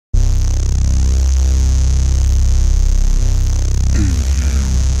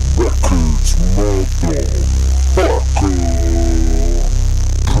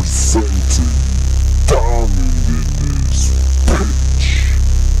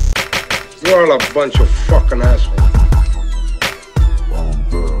You're all a bunch of fucking assholes. I'm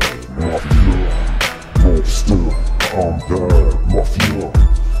bad, Mafia. Monster. I'm bad, Mafia.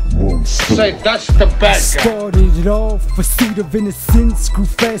 Monster. Say that's the bad guy. Started it off, a seed of innocence, grew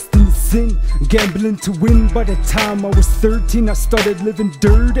fast in the sin, gambling to win. By the time I was 13, I started living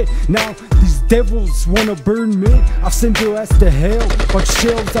dirty. Now these devils wanna burn me. I'll send your ass to hell. On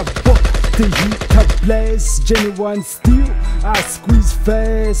shells I buck the heat, I blast genuine steel. I squeeze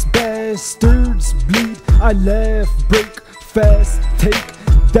fast, bastards bleed. I laugh, break fast, take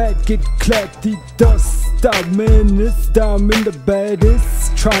that, get clapped, the dust. I'm menaced, I'm in the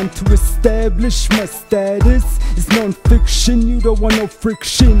baddest, trying to establish my status. It's non-fiction, you don't want no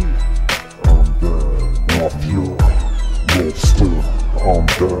friction. I'm bad, Mafia. Monster. I'm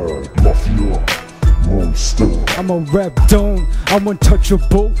bad, Mafia. Monster. I'm a rap don, I'm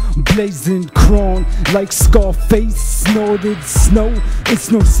untouchable, blazing chrome like Scarface, snorted snow.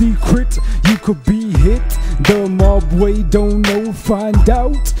 It's no secret, you could be hit the mob way, don't know, find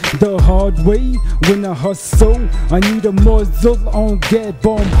out the hard way. When I hustle, I need a muzzle on, get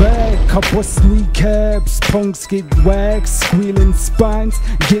bomb back. I bust kneecaps, punks get waxed, squealing spines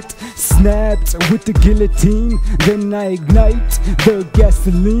get snapped with the guillotine. Then I ignite the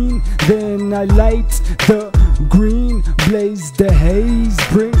gasoline, then I light the green, blaze the haze,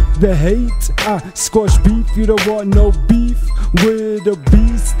 bring the hate. I squash beef, you don't want no beef with a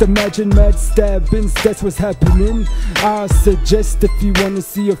beast. Imagine mad stabbings, that's what's happening. I suggest if you wanna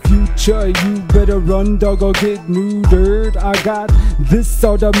see a future, you better run, dog, or get neutered. I got this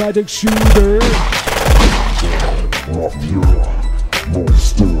automatic shooter. Mafia.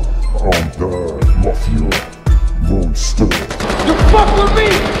 Monster. I'm bad, Mafia. Monster. You fuck with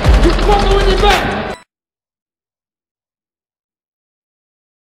me!